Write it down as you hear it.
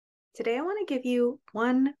Today, I want to give you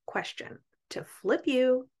one question to flip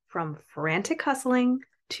you from frantic hustling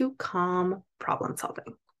to calm problem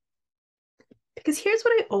solving. Because here's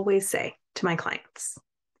what I always say to my clients: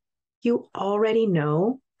 you already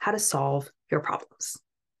know how to solve your problems.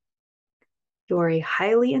 You're a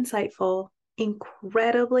highly insightful,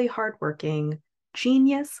 incredibly hardworking,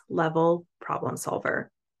 genius level problem solver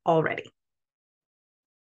already.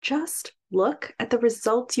 Just look at the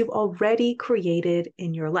results you've already created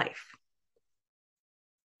in your life.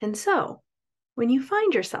 And so, when you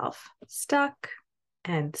find yourself stuck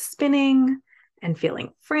and spinning and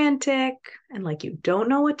feeling frantic and like you don't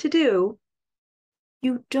know what to do,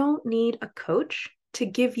 you don't need a coach to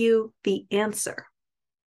give you the answer.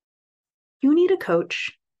 You need a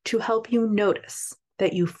coach to help you notice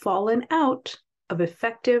that you've fallen out of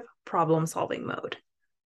effective problem-solving mode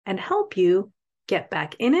and help you get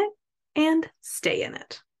back in it and stay in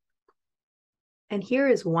it. And here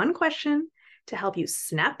is one question to help you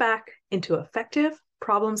snap back into effective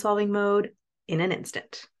problem-solving mode in an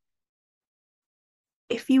instant.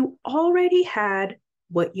 If you already had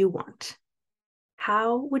what you want,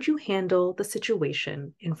 how would you handle the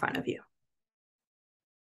situation in front of you?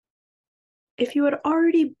 If you had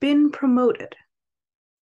already been promoted,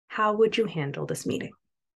 how would you handle this meeting?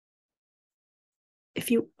 If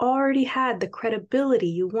you already had the credibility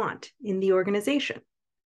you want in the organization,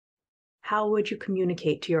 how would you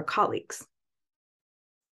communicate to your colleagues?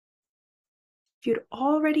 If you'd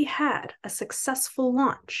already had a successful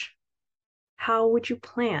launch, how would you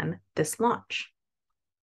plan this launch?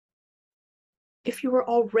 If you were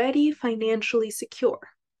already financially secure,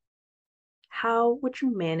 how would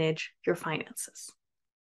you manage your finances?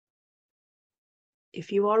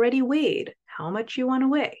 If you already weighed how much you want to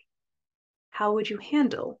weigh, how would you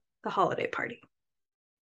handle the holiday party?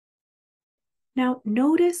 Now,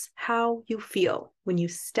 notice how you feel when you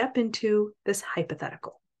step into this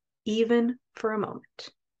hypothetical, even for a moment.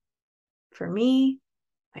 For me,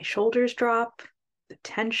 my shoulders drop, the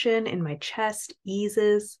tension in my chest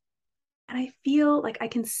eases, and I feel like I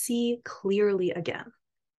can see clearly again.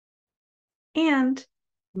 And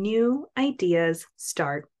new ideas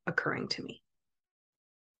start occurring to me.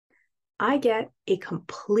 I get a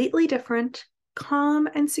completely different, calm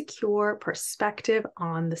and secure perspective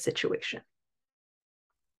on the situation.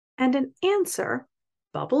 And an answer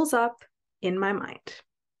bubbles up in my mind.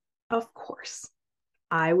 Of course,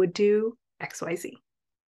 I would do XYZ.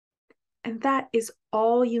 And that is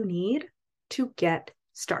all you need to get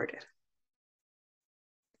started.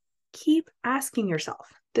 Keep asking yourself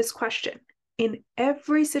this question in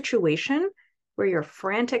every situation where your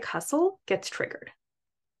frantic hustle gets triggered.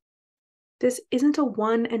 This isn't a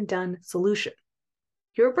one and done solution.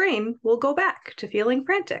 Your brain will go back to feeling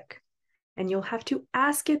frantic, and you'll have to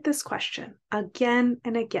ask it this question again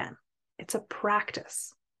and again. It's a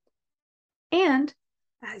practice. And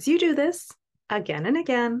as you do this again and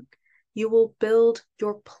again, you will build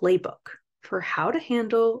your playbook for how to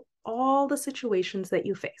handle all the situations that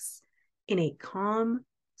you face in a calm,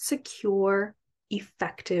 secure,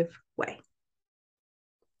 effective way.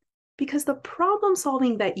 Because the problem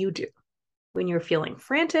solving that you do when you're feeling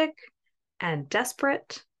frantic and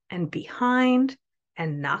desperate and behind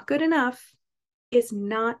and not good enough is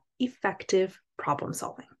not effective problem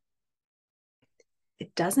solving.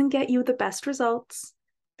 It doesn't get you the best results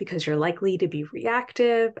because you're likely to be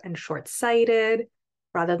reactive and short-sighted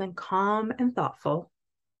rather than calm and thoughtful.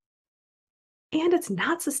 And it's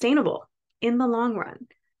not sustainable in the long run.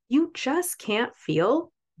 You just can't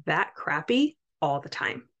feel that crappy all the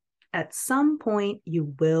time. At some point,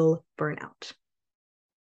 you will burn out.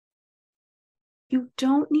 You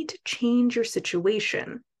don't need to change your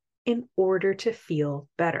situation in order to feel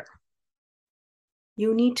better.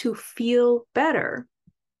 You need to feel better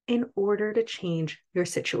in order to change your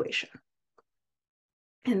situation.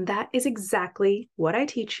 And that is exactly what I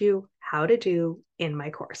teach you how to do in my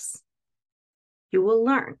course. You will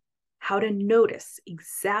learn how to notice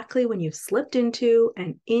exactly when you've slipped into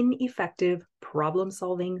an ineffective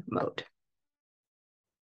problem-solving mode.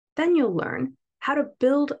 Then you'll learn how to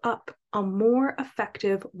build up a more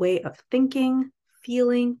effective way of thinking,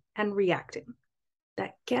 feeling, and reacting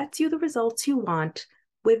that gets you the results you want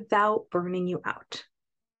without burning you out.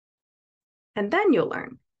 And then you'll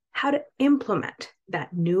learn how to implement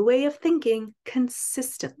that new way of thinking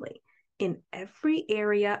consistently in every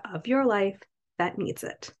area of your life that needs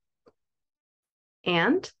it.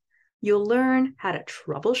 And you'll learn how to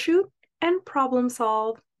troubleshoot and problem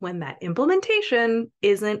solve when that implementation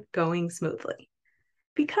isn't going smoothly.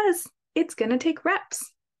 Because it's going to take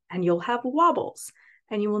reps and you'll have wobbles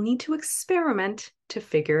and you will need to experiment to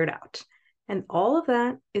figure it out. And all of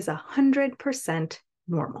that is 100%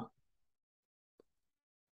 normal.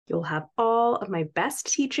 You'll have all of my best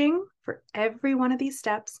teaching for every one of these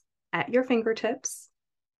steps at your fingertips.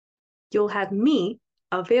 You'll have me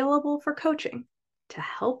available for coaching to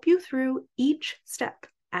help you through each step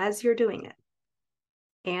as you're doing it.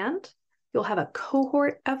 And you'll have a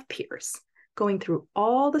cohort of peers going through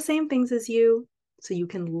all the same things as you, so you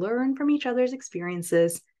can learn from each other's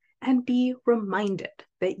experiences and be reminded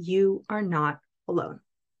that you are not alone.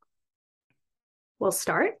 We'll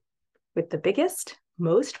start with the biggest,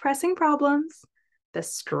 most pressing problems, the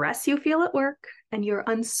stress you feel at work, and your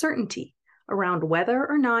uncertainty around whether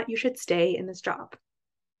or not you should stay in this job.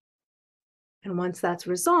 And once that's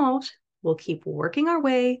resolved, we'll keep working our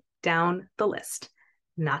way down the list,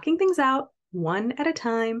 knocking things out one at a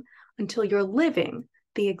time until you're living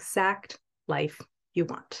the exact life you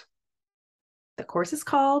want. The course is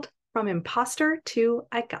called From Imposter to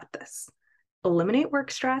I Got This. Eliminate work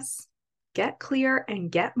stress, get clear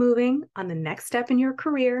and get moving on the next step in your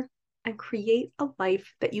career, and create a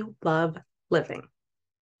life that you love living.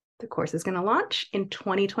 The course is going to launch in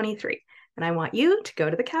 2023, and I want you to go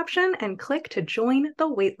to the caption and click to join the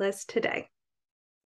waitlist today.